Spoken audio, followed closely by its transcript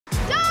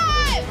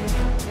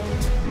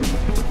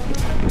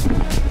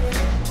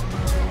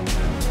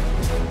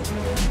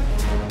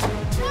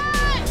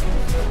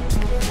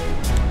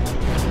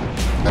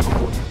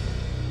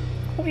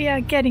we are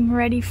getting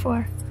ready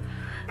for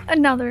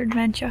another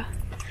adventure.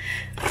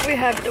 We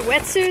have the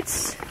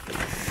wetsuits.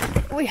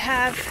 We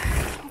have...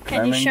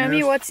 Can you show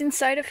me what's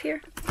inside of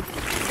here?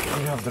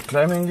 We have the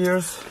climbing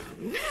gears.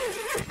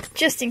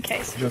 Just in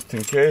case. Just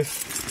in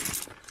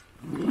case.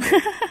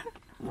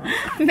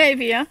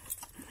 Maybe, huh?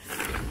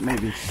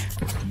 Maybe.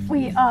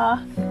 We are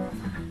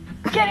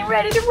getting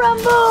ready to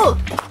rumble!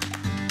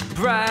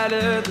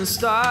 Brighter than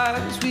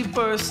stars, we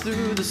burst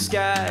through the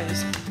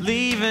skies,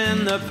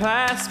 leaving the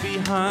past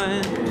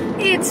behind.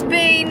 It's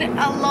been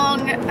a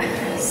long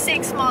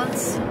 6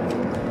 months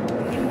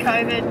in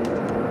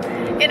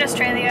COVID in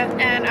Australia,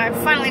 and I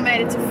finally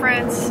made it to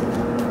France.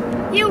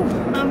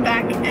 I'm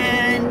back,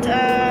 and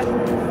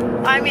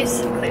I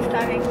miss cliff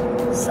diving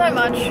so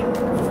much.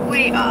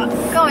 We are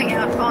going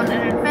out on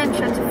an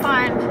adventure to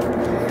find,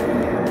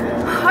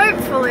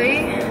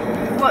 hopefully,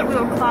 what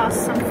we'll class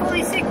some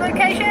fully sick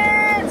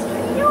locations.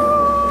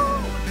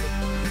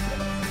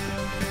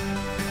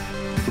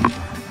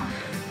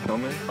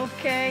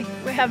 Okay,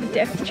 we have a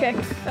depth check,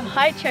 a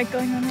height check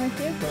going on right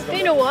here. It's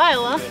been a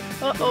while, huh?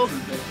 Uh-oh.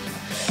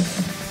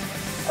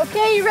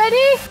 Okay, you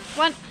ready?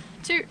 1,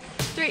 2,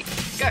 3,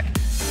 go.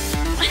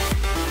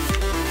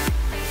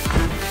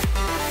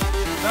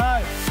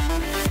 Nice.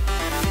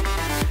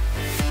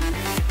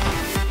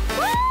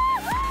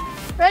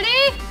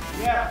 Ready?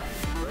 Yeah.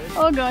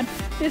 Oh god,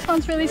 this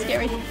one's really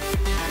scary.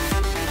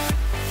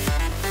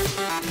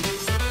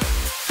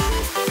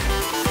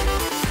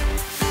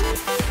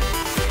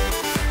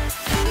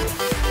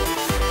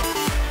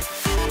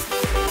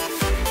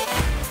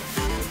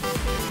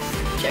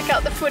 Check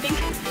out the footing.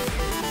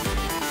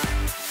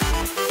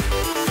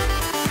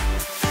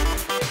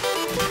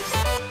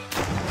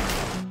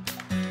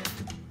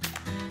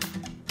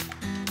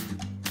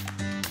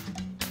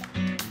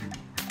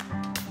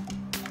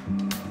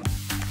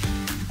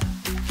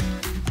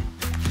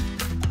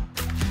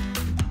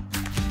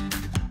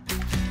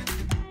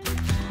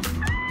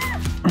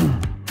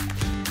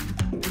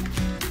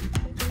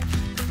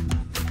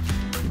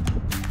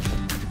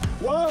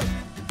 One,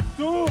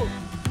 two,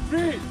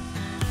 three.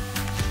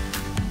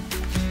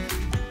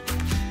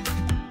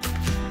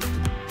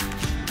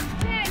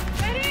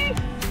 Ready?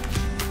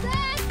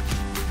 Set!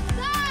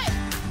 Start!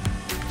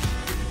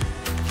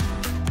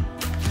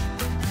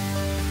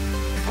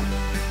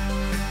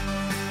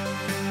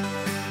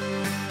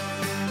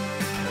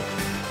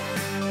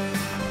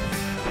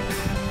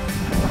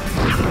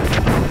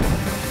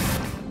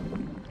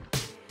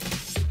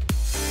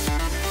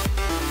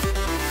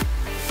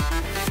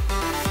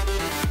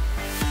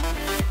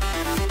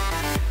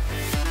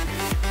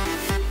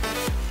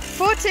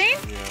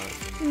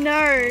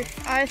 No,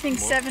 I think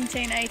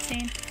 17,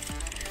 18.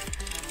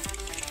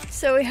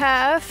 So we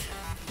have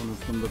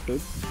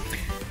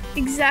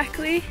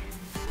exactly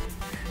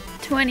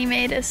 20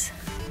 meters.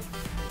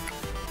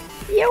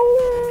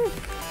 Yo!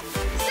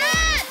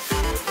 Set!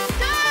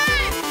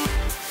 Time!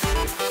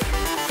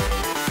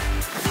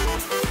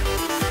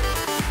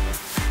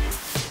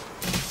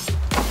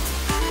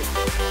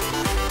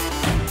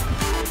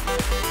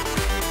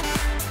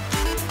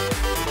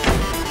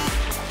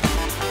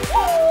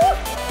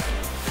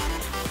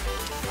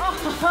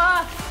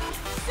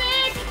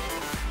 Sick!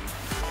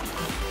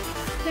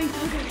 Thanks,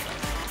 okay.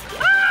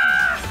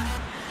 Ah!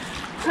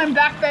 I'm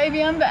back,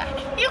 baby, I'm back.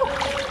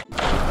 Ew.